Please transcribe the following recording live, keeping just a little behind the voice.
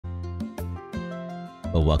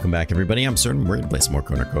Well, welcome back, everybody. I'm Absurdum. We're gonna play some more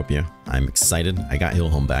Cornucopia. I'm excited. I got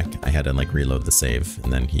Hillhome back. I had to like reload the save,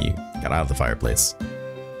 and then he got out of the fireplace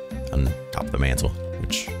on top of the mantle,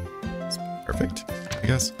 which is perfect, I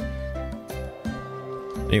guess.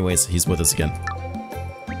 Anyways, he's with us again.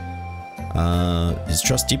 His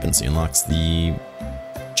trust deepens. He unlocks the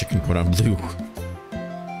chicken cordon bleu.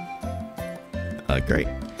 Great.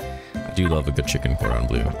 I do love a good chicken cordon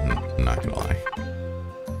bleu. I'm not gonna lie.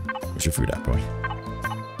 Where's your food at, boy?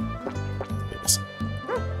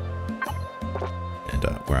 And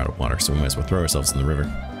we're out of water, so we might as well throw ourselves in the river.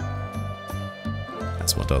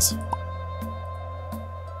 That's what it does.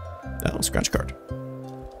 Oh, scratch card.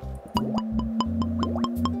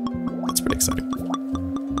 That's pretty exciting.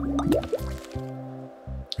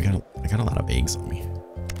 I got a lot of eggs on me.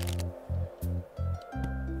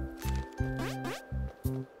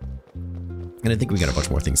 And I think we got a bunch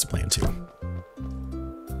more things to plan too.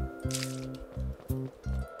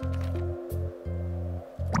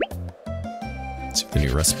 See what the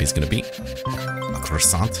new recipe is going to be. A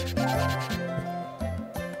croissant.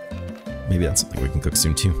 Maybe that's something we can cook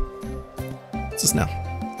soon too. What's this now?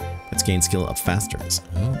 Let's gain skill up faster.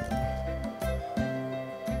 Oh.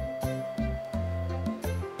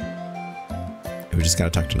 We just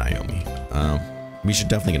gotta talk to Naomi. We should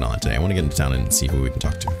definitely get on that today. I want to get into town and see who we can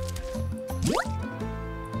talk to.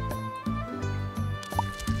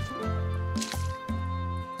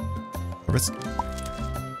 Harvest.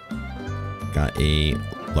 Got a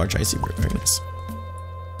large icy bird. Very nice.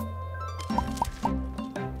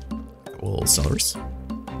 Well, cellars.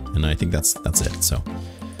 And I think that's it. So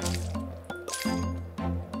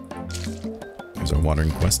here's our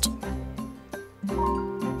watering quest.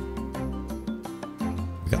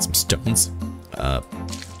 We got some stones.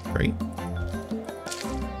 Great.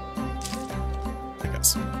 I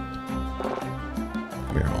guess.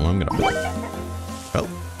 Here, I'm gonna put. Oh,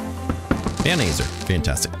 Mayonnaise.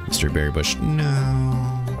 Fantastic. Mystery berry bush. No.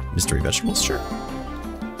 Mystery vegetables. Sure.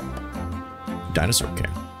 Dinosaur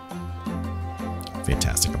can.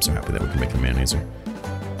 Fantastic. I'm so happy that we can make a mayonnaise. I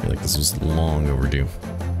feel like this was long overdue.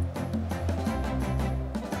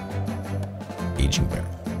 Aging bear.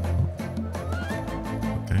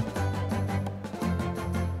 Okay.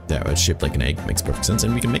 That was shaped like an egg. Makes perfect sense,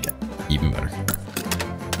 and we can make it even better.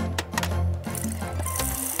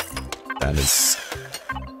 That is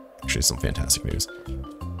actually some fantastic news.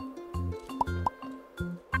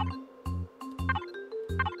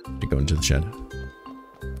 To go into the shed.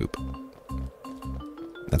 Boop.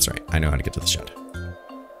 That's right. I know how to get to the shed.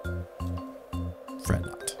 Fret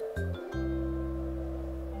not.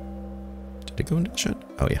 Did it go into the shed?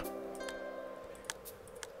 Oh, yeah.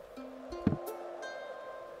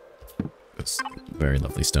 Those very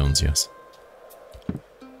lovely stones, yes.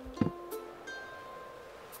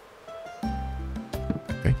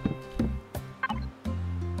 Okay.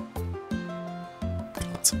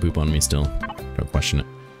 Lots of poop on me still. Don't question it.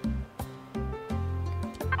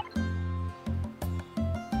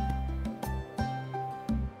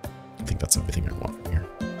 That's everything I want from here.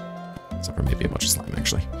 Except for maybe a bunch of slime,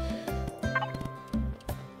 actually.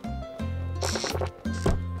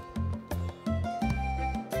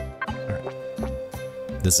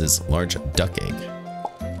 Alright. This is large duck egg.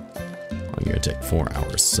 I'm gonna take 4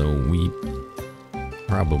 hours, so we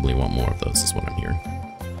probably want more of those, is what I'm hearing.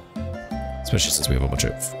 Especially since we have a bunch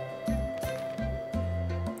of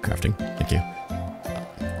crafting. Thank you.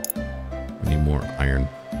 We need more iron.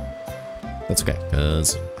 That's okay,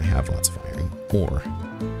 because I have lots of iron ore.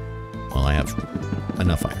 Well, I have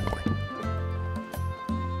enough iron ore.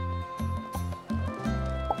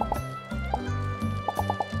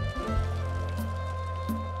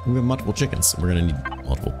 We have multiple chickens. We're gonna need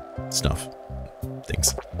multiple stuff.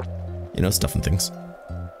 Things. You know, stuff and things.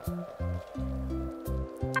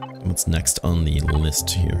 What's next on the list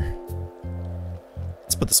here?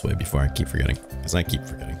 Let's put this away before I keep forgetting, because I keep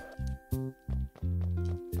forgetting.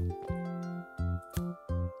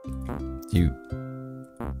 You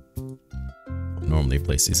normally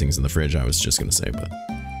place these things in the fridge, I was just gonna say, but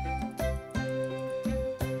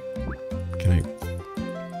can I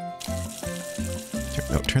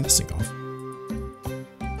turn this thing off?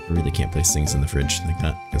 I really can't place things in the fridge like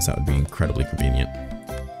that, because that would be incredibly convenient.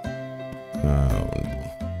 Oh no.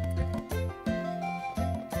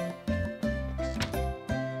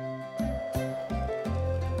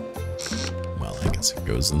 Well, I guess it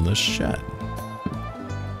goes in the shed.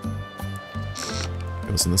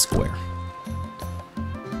 Goes in the square.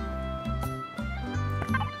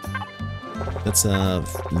 Let's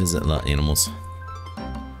visit the animals.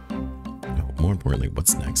 No, more importantly,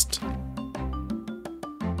 what's next?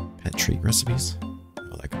 Pet treat recipes?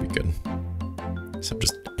 Oh, that could be good. Except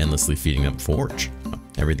endlessly feeding them forage.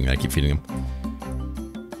 Everything that I keep feeding them.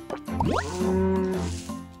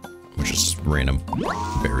 Which is just random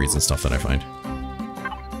berries and stuff that I find.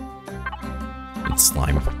 And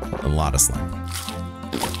slime. A lot of slime.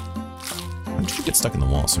 How did you get stuck in the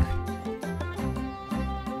wall, sir?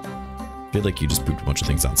 I feel like you just pooped a bunch of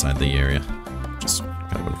things outside the area. Just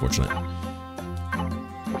kind of unfortunate.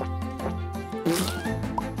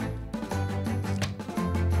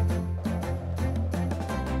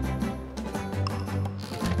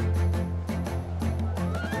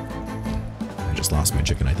 I just lost my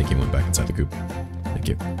chicken. I think he went back inside the coop. Thank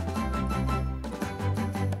you.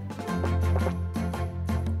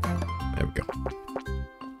 There we go.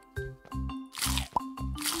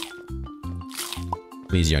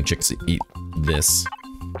 These young chicks eat this.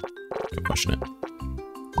 Don't question it.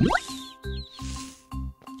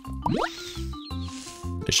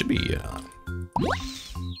 They should be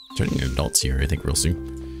turning into adults here, I think, real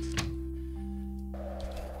soon.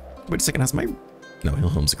 Wait a second, has my... No,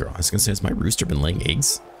 Hillhome's a girl. I was gonna say, has my rooster been laying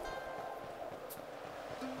eggs?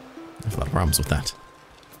 I have a lot of problems with that.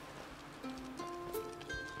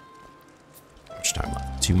 How much time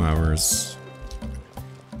left? 2 hours.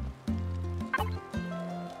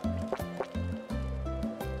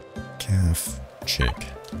 Calf, chick,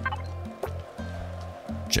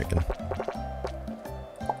 chicken.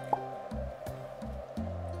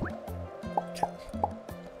 Okay.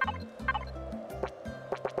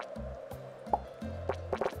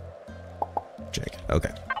 Chick.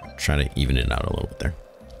 Okay. Trying to even it out a little bit there.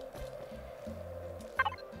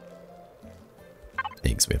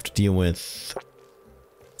 Eggs we have to deal with.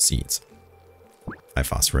 Seeds. High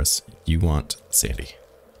phosphorus. You want sandy.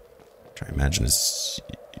 Try to imagine is.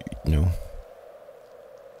 No.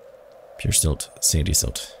 Pure silt, sandy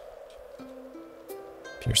silt.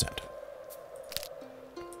 Pure sand.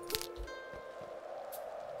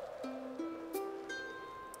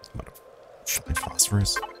 What a fine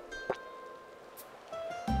phosphorus.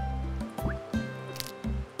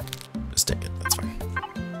 Just take it, that's fine.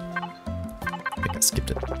 I think I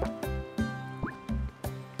skipped it.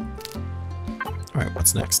 Alright,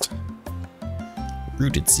 what's next?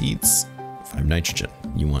 Rooted seeds. 5 nitrogen.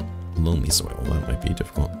 You want loamy soil. That might be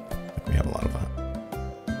difficult. I think we have a lot of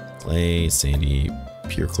that. Clay, sandy,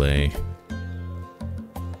 pure clay.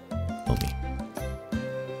 Loamy.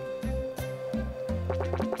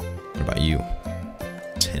 What about you?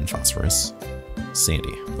 10 phosphorus.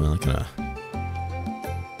 Sandy. Well, I kinda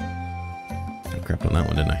crapped on that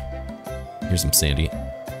one, didn't I? Here's some sandy.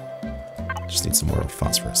 Just need some more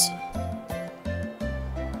phosphorus.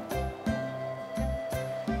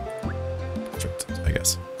 I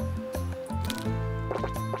guess.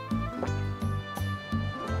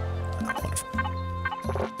 Oh, wonderful.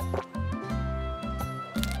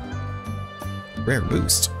 Rare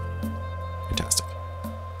boost. Fantastic.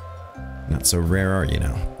 Not so rare, are you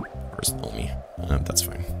now? Where's loamy? That's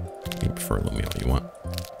fine. You prefer loamy all you want.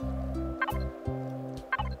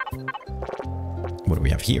 What do we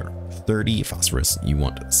have here? 30 phosphorus. You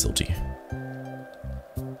want silty.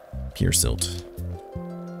 Pure silt.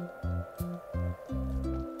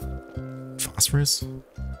 Phosphorus?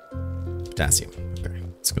 Potassium. Okay, I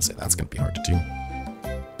was gonna say that's gonna be hard to do.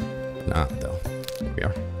 But not though. Here we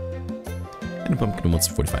are. And a pumpkin wants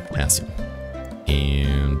 45 potassium.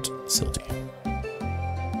 And silty.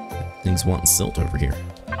 Things wanting silt over here.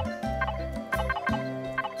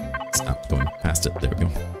 Stop going past it. There we go.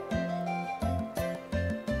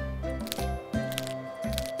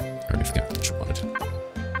 I already forgot what you wanted.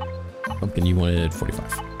 Pumpkin, you wanted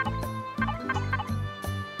 45.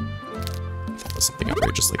 Something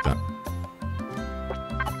outrageous like that.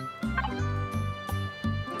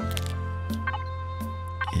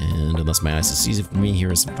 And unless my eyes is easy for me, here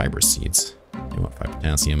are some fibrous seeds. You want 5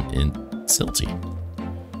 potassium and silty.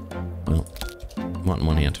 Well, want in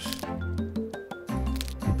one hand.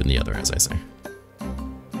 Poop in the other, as I say.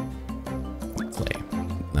 Clay.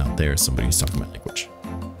 Now there's somebody who's talking my language.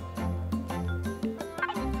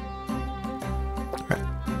 Alright.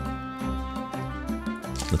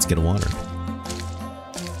 Let's get a water.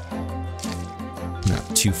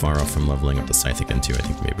 Not too far off from leveling up the scythe again too. I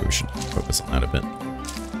think maybe we should focus on that a bit.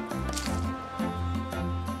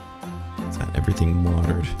 Is that everything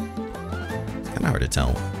watered? It's kind of hard to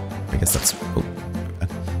tell. I guess that's... Oh, I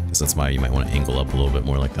guess that's why you might want to angle up a little bit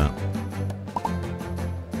more like that.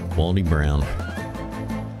 Quality brown.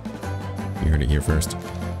 You heard it here first.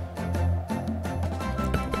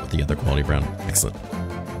 With the other quality brown. Excellent.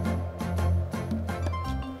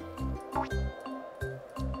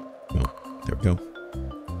 Oh, there we go.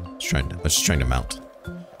 I was just trying to mount.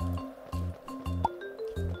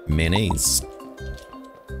 Mayonnaise.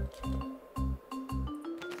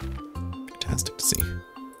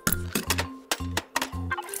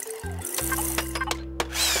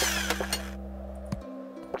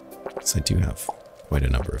 Because I do have quite a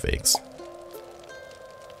number of eggs.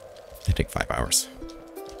 They take 5 hours.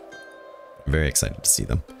 I'm very excited to see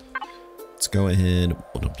them. Let's go ahead.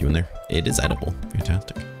 We'll dump you in there. It is edible.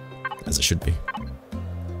 Fantastic. As it should be.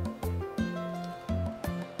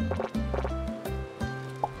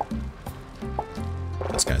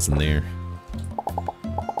 Those guys in there.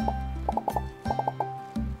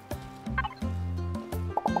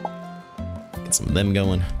 Get some of them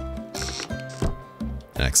going.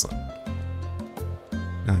 Excellent.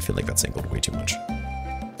 Now I feel like that's angled way too much.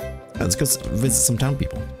 Let's go visit some town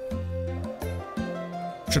people.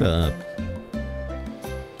 Should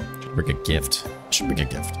bring a gift. Should bring a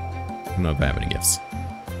gift. I don't know if I have any gifts.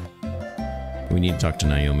 We need to talk to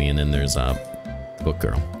Naomi, and then there's the book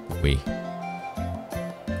girl.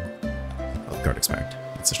 Oh, card expired.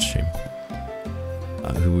 That's such a shame.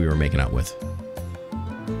 Who we were making out with.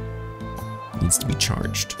 Needs to be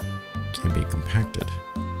charged. Can be compacted.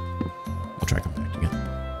 We'll try compacting it.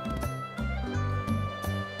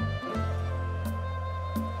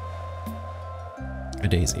 A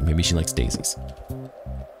daisy. Maybe she likes daisies.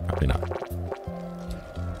 Probably not.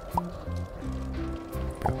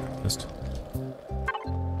 Just.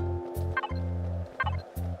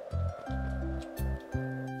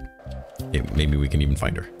 Yeah, maybe we can even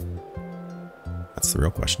find her. That's the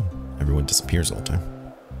real question. Everyone disappears all the time.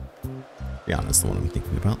 Rihanna's the one I'm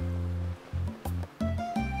thinking about.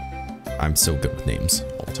 I'm so good with names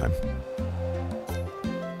all the time.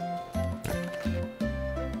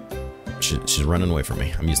 She's running away from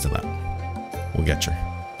me. I'm used to that. We'll get her.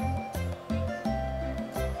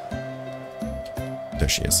 There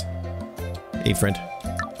she is. Hey, friend.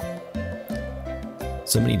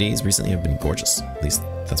 So many days recently have been gorgeous. At least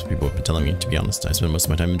that's what people have been telling me. To be honest, I spend most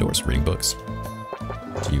of my time indoors reading books.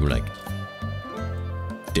 Do you like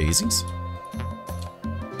daisies?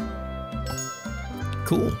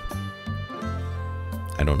 Cool.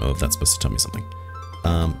 I don't know if that's supposed to tell me something.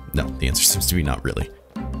 No, the answer seems to be not really.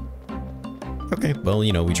 Okay, well,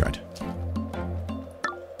 you know, we tried.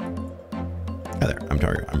 Hi there, I'm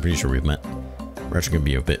Tario. I'm pretty sure we've met. We're actually gonna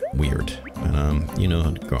be a bit weird, but you know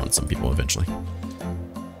how to grow on some people eventually.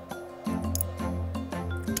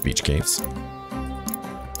 The beach caves.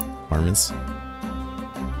 Apartments.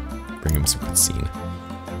 Bring him some cutscene.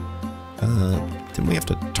 Didn't we have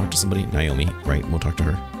to talk to somebody? Naomi, right? We'll talk to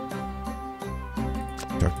her.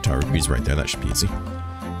 Dr. Tarubi's right there. That should be easy.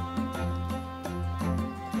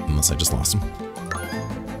 Unless I just lost him.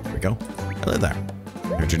 There we go. Hello there.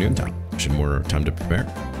 Heard you're new in town. Should more time to prepare?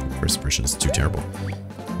 First impression is too terrible.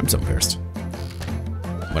 I'm so embarrassed.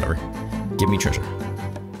 Whatever. Give me treasure.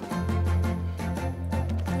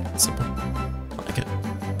 Simple. I like it.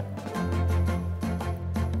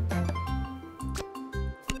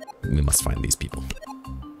 We must find these people.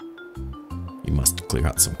 You must clear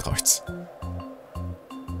out some carts.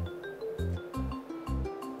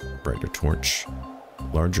 Brighter torch.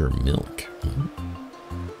 Larger milk. I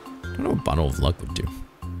don't know what a bottle of luck would do.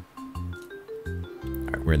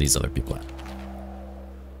 Alright, where are these other people at?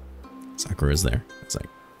 Sakura is there, as I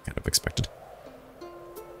kind of expected.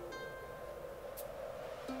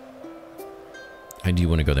 I do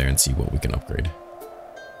want to go there and see what we can upgrade.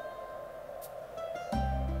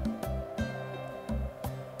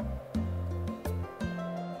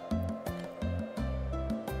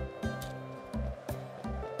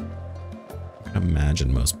 I can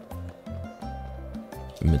imagine most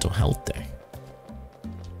mental health day.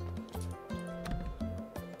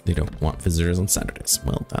 They don't want visitors on Saturdays.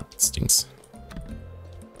 Well, that stinks.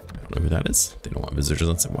 I don't know who that is. They don't want visitors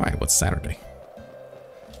on Saturday. Why? What's Saturday?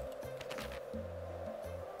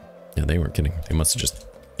 Yeah, they weren't kidding. They must have just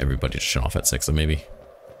everybody just shut off at 6, so maybe.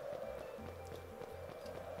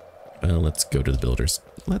 Let's go to the builders.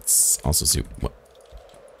 Let's also see what.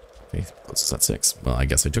 Okay, closes at 6. Well, I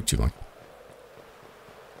guess I took too long.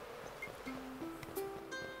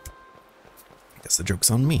 I guess the joke's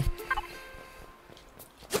on me.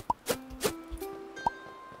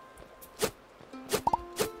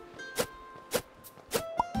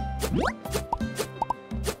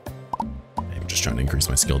 I'm just trying to increase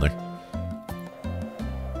my skill there.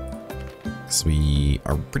 Because we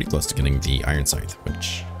are pretty close to getting the iron scythe,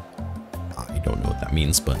 which I don't know what that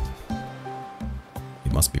means, but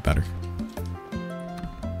it must be better.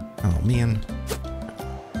 Oh man.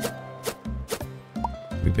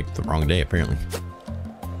 We picked the wrong day, apparently.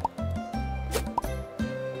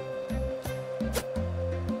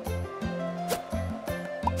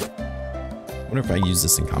 I wonder if I use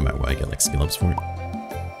this in combat, will I get like skill ups for it?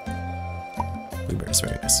 Blueberries,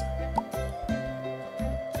 very nice.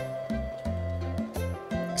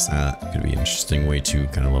 That could be an interesting way to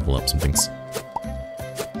kind of level up some things.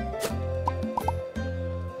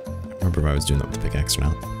 remember if I was doing that with the pickaxe or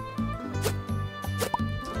not.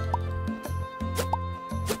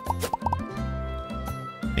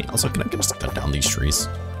 Hey, also, can I just cut down these trees?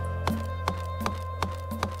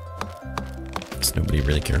 Does nobody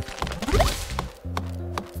really care?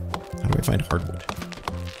 How do I find hardwood?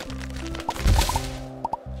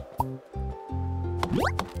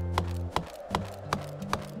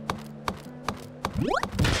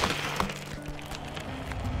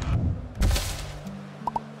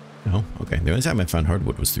 No? Okay, the only time I found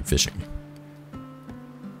hardwood was through fishing.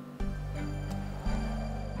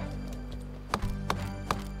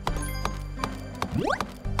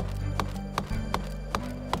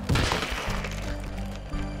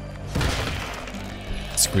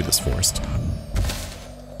 Screw this forest.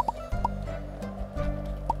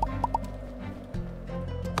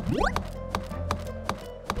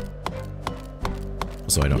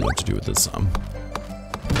 So I don't know what to do with this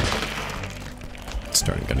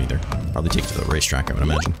starting gun either. Probably take it to the racetrack, I would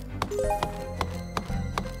imagine.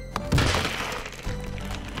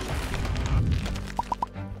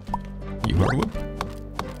 You hardwood?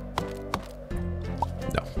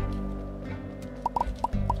 No.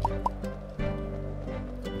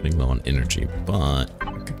 Getting low on energy, but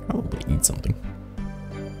I could probably eat something.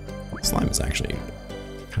 Slime is actually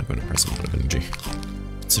kind of an impressive amount of energy,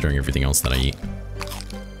 considering everything else that I eat.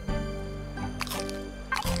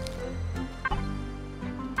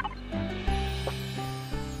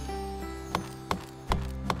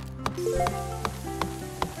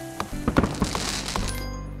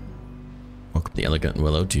 Welcome the elegant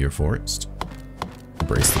willow to your forest.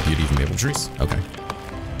 Embrace the beauty of maple trees. Okay.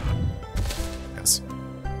 Yes.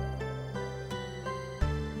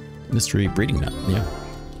 Mystery breeding nut. Yeah.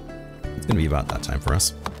 It's gonna be about that time for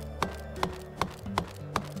us.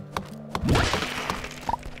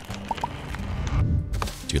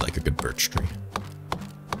 Do like a good birch tree.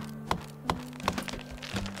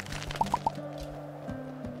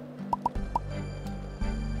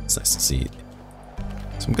 It's nice to see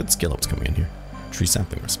some good skill ups coming in here. Tree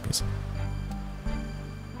sapling recipes.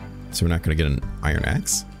 So we're not gonna get an iron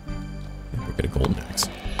axe? Maybe we'll get a golden axe.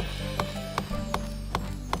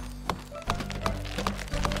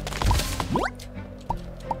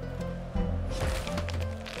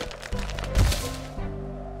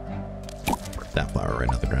 That flower right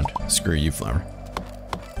out the ground. Screw you, flower.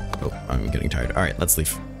 Oh, I'm getting tired. Alright, let's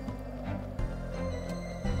leave.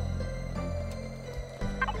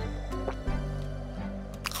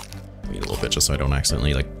 Wait a little bit just so I don't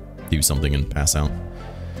accidentally, like, do something and pass out.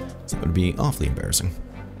 So that would be awfully embarrassing.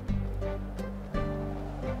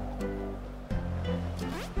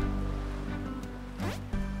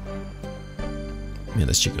 Man,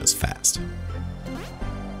 this chicken is fast.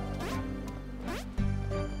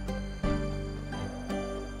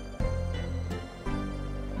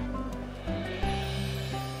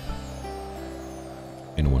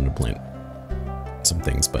 I wanted to plant some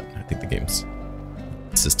things, but I think the game's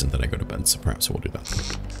insistent that I go to bed, so perhaps we'll do that.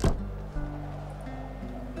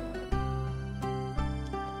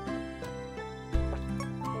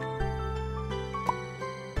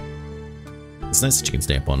 It's nice that you can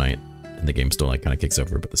stay up all night, and the game still like kind of kicks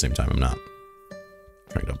over, but at the same time I'm not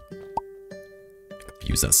trying to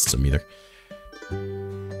abuse that system either.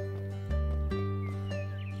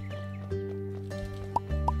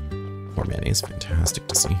 More mayonnaise, fantastic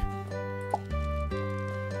to see.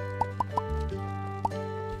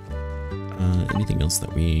 Anything else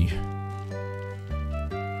that we...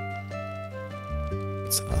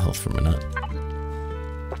 It's health from a nut.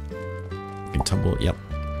 We can tumble, yep.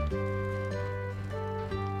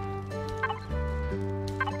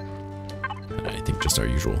 And I think just our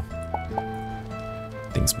usual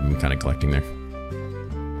things we've been kind of collecting there.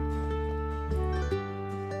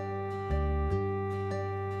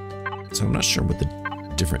 So I'm not sure what the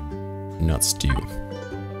different nuts do.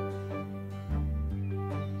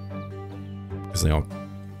 Because they all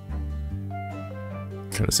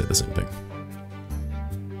kind of say the same thing.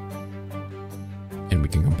 And we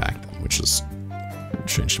can come back to them, which is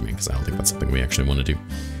strange to me because I don't think that's something we actually want to do.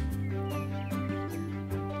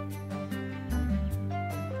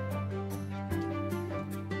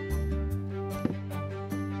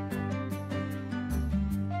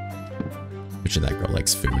 Bet you that girl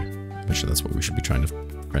likes food. Bet you that's what we should be trying to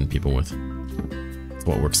friend people with. It's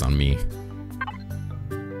what works on me.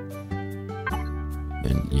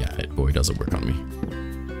 And yeah, boy, does it work on me.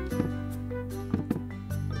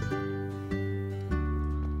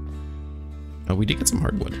 Oh, we did get some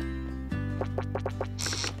hardwood.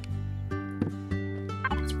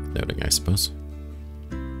 It's worth noting, I suppose.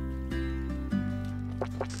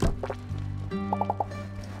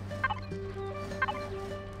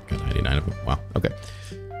 Good idea. of them. Wow, okay.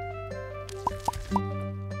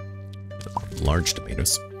 Large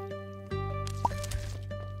tomatoes.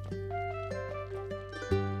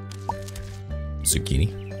 Zucchini.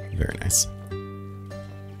 Very nice.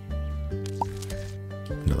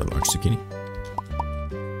 Another large zucchini.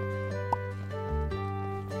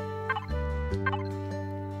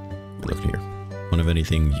 Look here. One of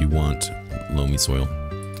anything you want, loamy soil.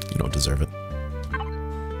 You don't deserve it.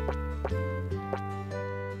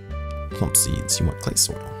 Plump seeds. You want clay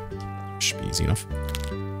soil. Should be easy enough.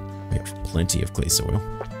 We have plenty of clay soil.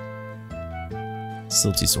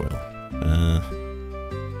 Silty soil.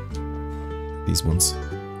 These ones.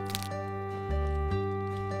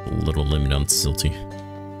 A little limit on silty.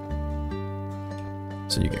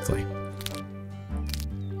 So you get clay.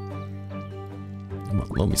 You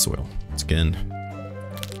want loamy soil. Once again.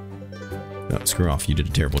 No, screw off. You did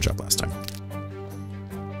a terrible job last time.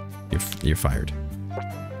 You're fired.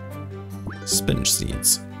 Spinach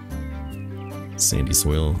seeds. Sandy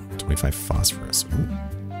soil, 25 phosphorus. Ooh.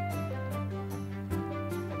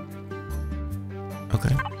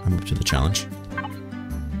 Okay, I'm up to the challenge.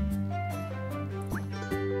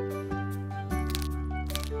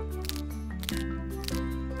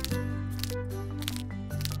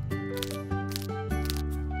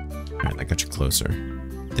 Alright, I got you closer.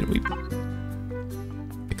 Didn't we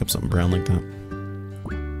pick up something brown like that?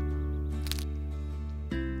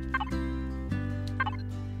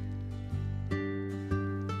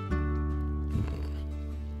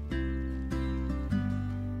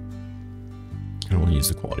 Use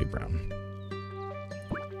the quality brown.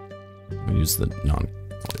 We'll use the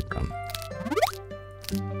non-quality brown.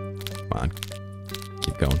 Come on.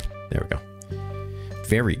 Keep going. There we go.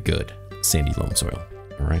 Very good sandy loam soil.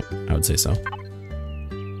 Alright, I would say so.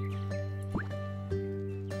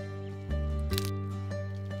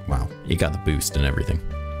 Wow, you got the boost and everything.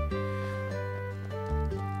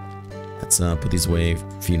 Let's put these away,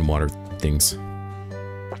 feed and water things.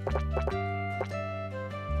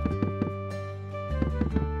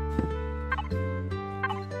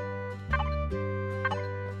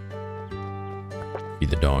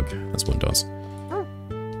 The dog. That's one does.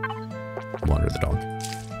 Water the dog.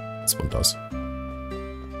 That's one does.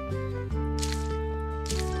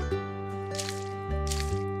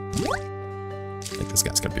 I think this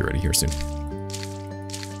guy's gotta be ready here soon.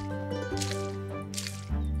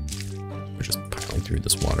 We're just piling through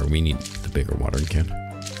this water. We need the bigger watering can.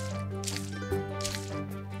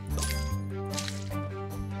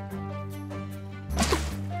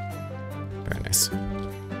 Very nice.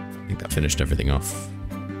 I think that finished everything off.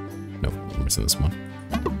 Nope, we're missing this one.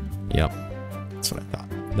 Yep, that's what I thought.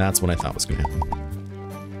 That's what I thought was going to happen.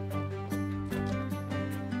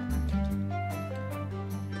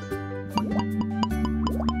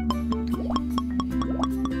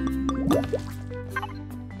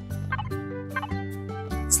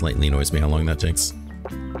 Slightly annoys me how long that takes.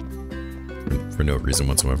 For no reason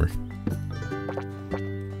whatsoever.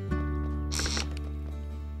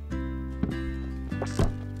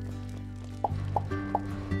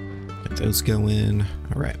 Those go in.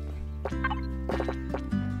 All right.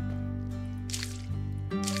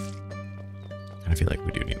 I feel like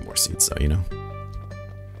we do need more seeds, though, you know?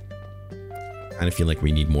 I feel like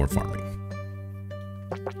we need more farming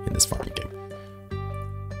in this farming game.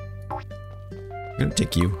 I'm gonna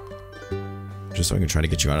take you just so I can try to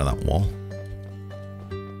get you out of that wall.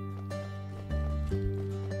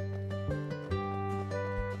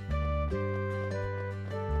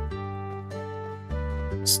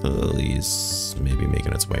 Slowly is maybe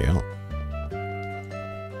making its way out.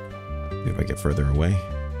 Maybe if I get further away.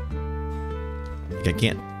 Like I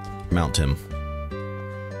can't mount him.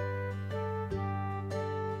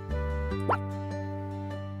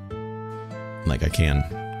 Like I can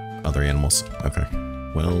other animals. Okay.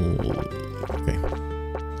 Well, okay.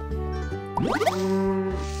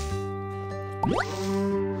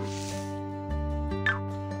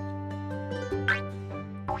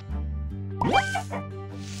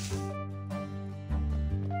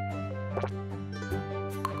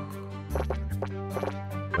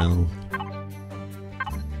 Well,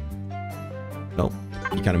 oh,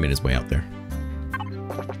 he kind of made his way out there.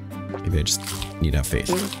 Maybe I just need to have faith.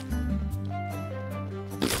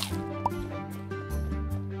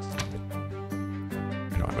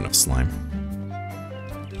 I don't have enough slime.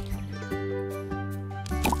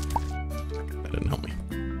 That didn't help me.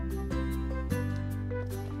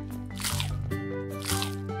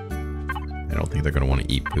 I don't think they're going to want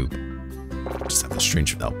to eat poop. Just have the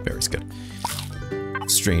strange, oh, berry's good.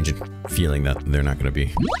 Strange feeling that they're not going to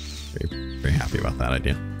be very, very happy about that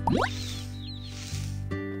idea.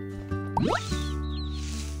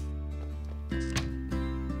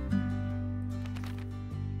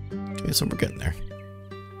 Okay, so we're getting there.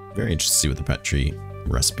 Very interested to see what the pet tree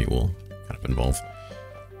recipe will kind of involve.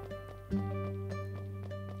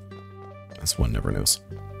 This one never knows.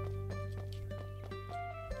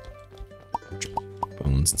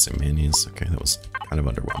 Bones and some mayonnaise. Okay, that was kind of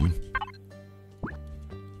underwhelming.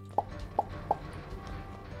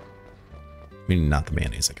 I mean, not the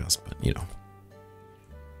mayonnaise, I guess, but you know.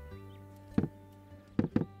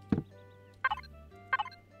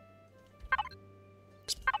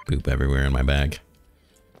 Just poop everywhere in my bag.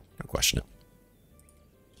 Don't question it.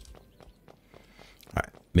 Alright,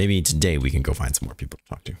 maybe today we can go find some more people to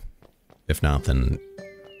talk to. If not, then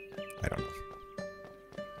I don't know.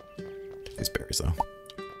 Get these berries, though.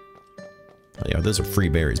 Oh, yeah, those are free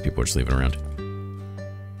berries people are just leaving around.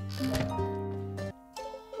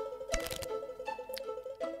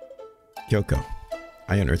 Kyoko,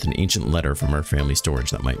 I unearthed an ancient letter from our family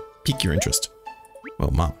storage that might pique your interest.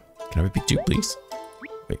 Well, Mom, can I have a peek too, please?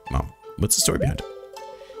 Wait, Mom, what's the story behind it?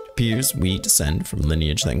 It appears we descend from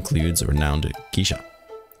lineage that includes a renowned geisha.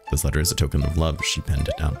 This letter is a token of love. She penned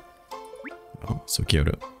it down. Oh, so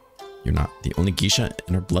Kyoto, you're not the only geisha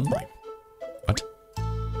in our bloodline. What?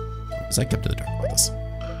 Was I kept in the dark about this?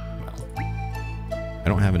 Well, I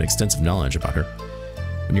don't have an extensive knowledge about her.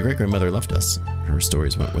 When your great-grandmother left us, her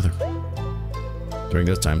stories went with her. During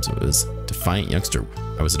those times, I was a defiant youngster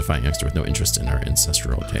with no interest in our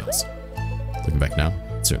ancestral tales. Looking back now,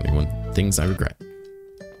 it's certainly one of the things I regret.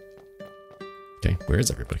 Okay, where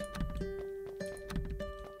is everybody?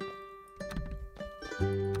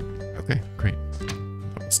 Okay, great.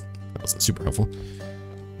 That wasn't super helpful.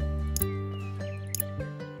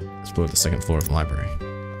 Explore the second floor of the library.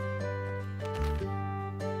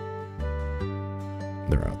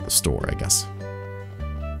 They're at the store, I guess.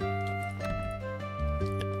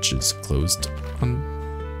 Which is closed on...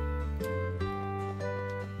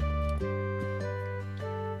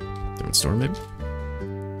 different store, maybe?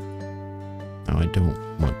 No, I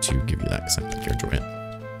don't want to give you that because I think you're enjoying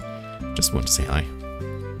it. Just want to say hi.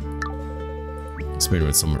 Experimented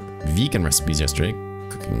with some vegan recipes yesterday.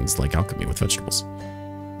 Cooking's like alchemy with vegetables.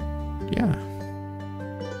 Yeah.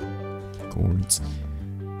 Gourds.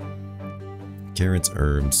 Carrots,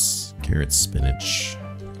 herbs, carrots, spinach.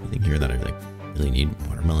 Anything here that I like really need?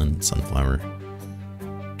 Watermelon, sunflower,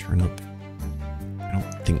 turnip. I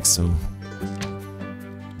don't think so.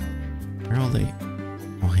 Where are all they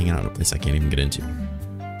all hanging out in a place I can't even get into?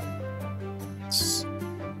 It's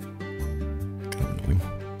kind of annoying.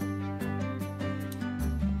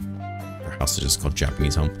 Our house is just called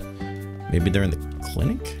Japanese Home. Maybe they're in the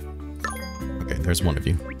clinic? Okay, there's one of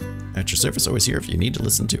you. At your service, always here if you need to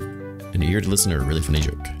listen to. And you're here to listen to a really funny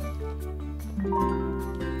joke.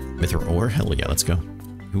 With her ore? Hell yeah, let's go.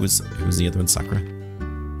 Who was the other one? Sakura?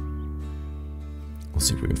 We'll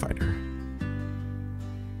see if we can find her.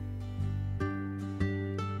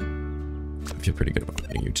 I feel pretty good about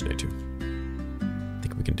finding you today, too. I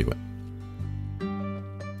think we can do it.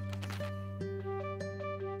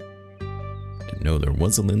 Didn't know there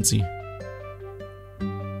was a Lindsay.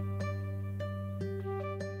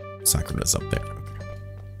 Sakura's up there. Okay.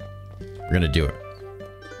 We're gonna do it.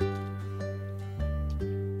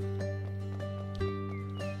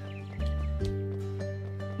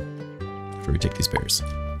 After we take these berries.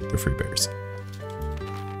 They're free berries.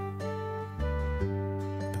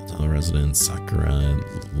 Belltella residence, Sakura.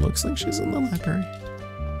 Looks like she's in the library.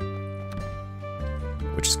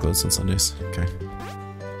 Which is closed on Sundays. Okay.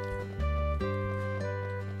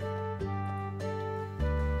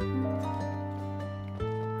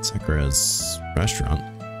 Sakura's restaurant,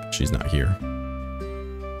 but she's not here.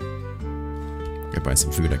 Gotta buy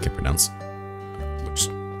some food I can't pronounce, which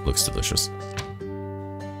looks delicious.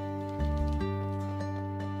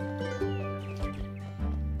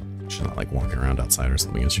 She's not like walking around outside or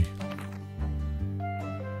something, is she?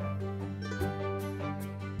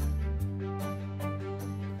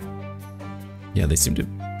 Yeah, they seem to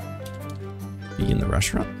be in the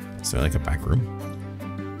restaurant. Is there like a back room?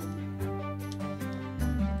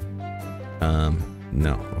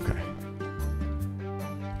 No, okay.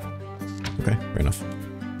 Okay, fair enough.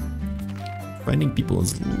 Finding people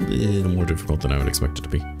is a little more difficult than I would expect it to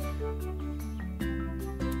be.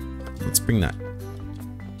 Let's bring that.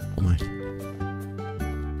 Oh my.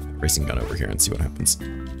 Racing gun over here and see what happens.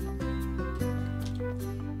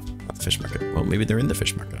 Not the fish market. Well, maybe they're in the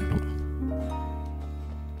fish market, I don't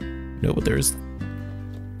know. No, but there's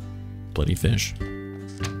bloody fish. I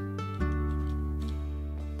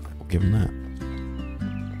will give them that.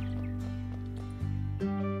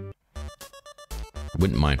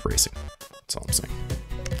 Wouldn't mind racing. That's all I'm saying.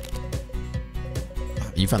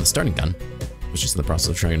 You found the starting gun. was just in the process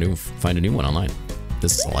of trying to find a new one online.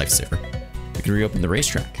 This is a lifesaver. We can reopen the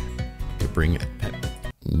racetrack. You can bring a pet.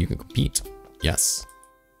 And you can compete. Yes.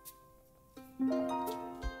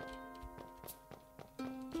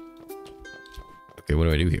 Okay, what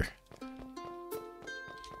do I do here?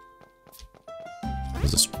 What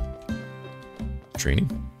is this? Training?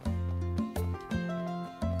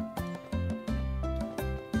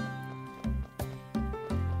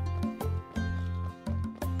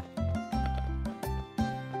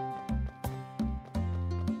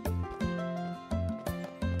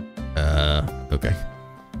 Okay.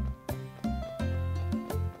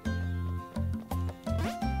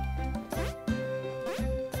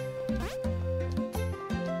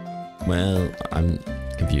 Well, I'm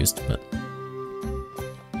confused, but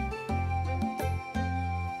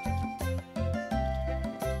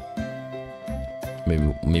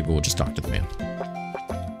maybe we'll just talk to the man.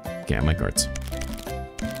 Okay, my cards.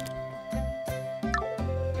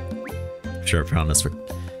 Sure, I promise for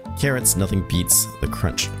carrots, nothing beats the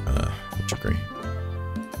crunch. Which agree.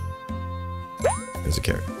 There's a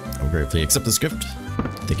carrot. I will gratefully accept the script.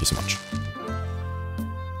 Thank you so much.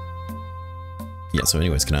 Yeah, so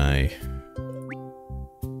anyways, can I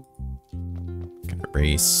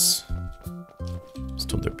race? I was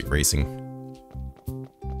told there'd be racing.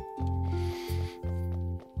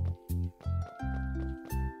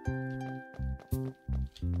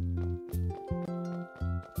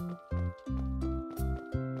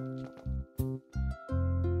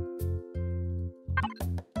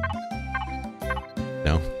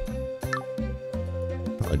 No.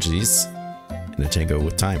 Apologies. In a tango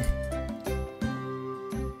with time.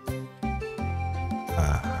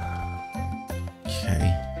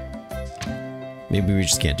 Okay. Maybe we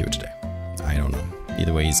just can't do it today. I don't know.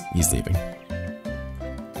 Either way, he's leaving. I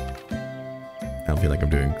don't feel like I'm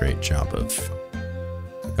doing a great job of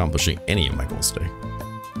accomplishing any of my goals today.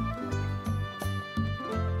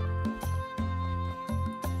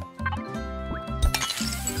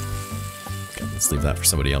 Okay, let's leave that for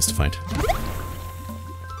somebody else to find.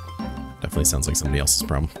 Definitely sounds like somebody else's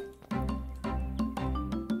problem.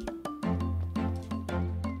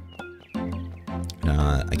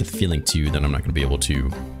 I get the feeling too that I'm not going to be able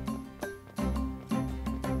to.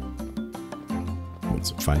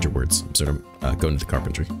 Find your words. Absurdum. Go into the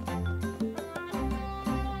carpentry,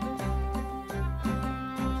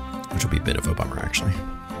 which will be a bit of a bummer, actually.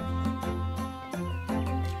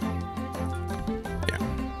 Yeah.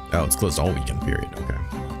 Oh, it's closed all weekend. Period. Okay.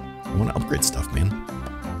 I want to upgrade stuff, man.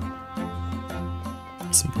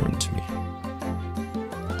 It's important to me.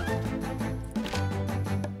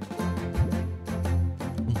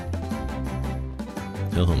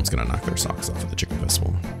 Wilhelm's gonna knock their socks off at the chicken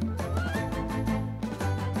festival.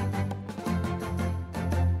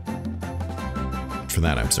 For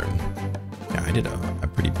that, I'm certain. Yeah, I did a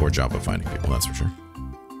pretty poor job of finding people, that's for sure.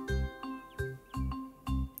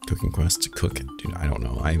 Cooking quest to cook. Dude, I don't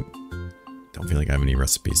know. I don't feel like I have any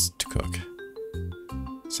recipes to cook.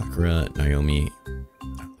 Sakura, Naomi,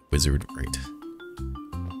 wizard, right.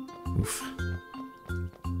 Oof.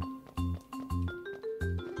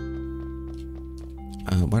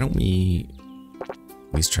 Why don't we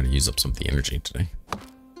at least try to use up some of the energy today?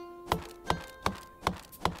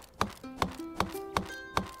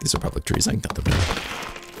 These are public trees, I can cut them down.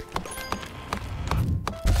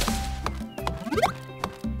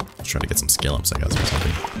 Let's try to get some scale ups, I guess, or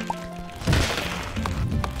something.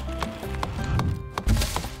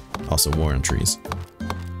 Also war on trees.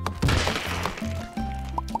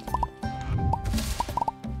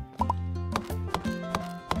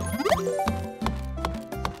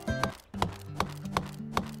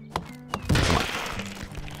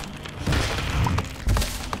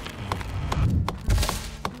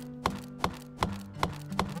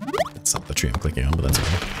 Not the tree I'm clicking on, but that's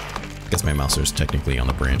okay. I guess my mouse is technically on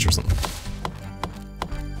the branch or something.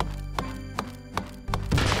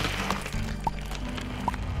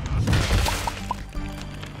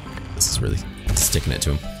 This is really sticking it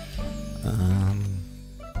to him.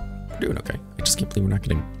 We're doing okay. I just can't believe we're not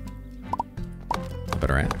getting a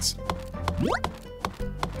better axe.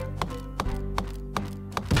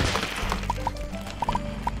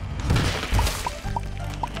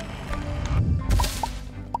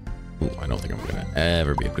 I don't think I'm gonna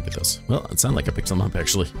ever be able to get those. Well, it sounded like I picked some up,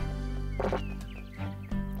 actually.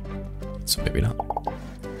 So maybe not.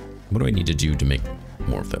 What do I need to do to make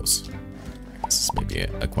more of those? This is maybe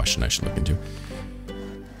a question I should look into.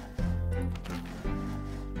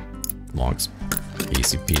 Logs.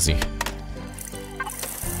 Easy peasy.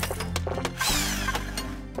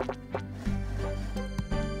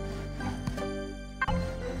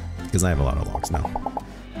 Because I have a lot of logs now.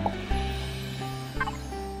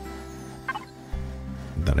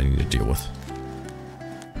 I need to deal with.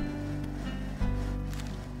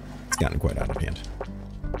 It's gotten quite out of hand.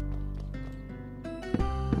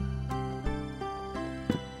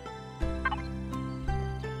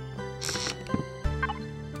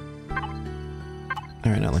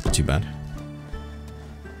 Alright, not looking too bad.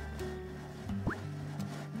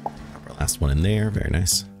 Our last one in there, very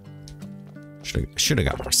nice. Should have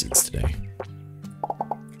got more seeds today.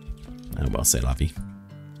 Oh, well, c'est la vie.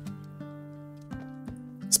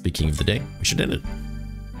 Speaking of the day, we should end it.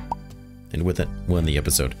 And with it, we'll end the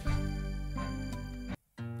episode.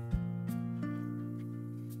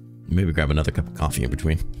 Maybe grab another cup of coffee in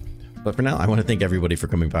between. But for now, I want to thank everybody for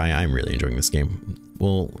coming by. I'm really enjoying this game.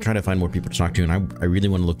 We'll try to find more people to talk to, and I really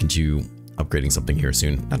want to look into upgrading something here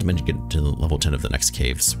soon. Not to mention get to level 10 of the next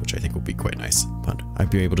caves, which I think will be quite nice. But I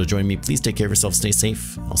hope you're able to join me. Please take care of yourself, stay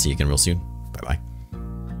safe. I'll see you again real soon. Bye-bye.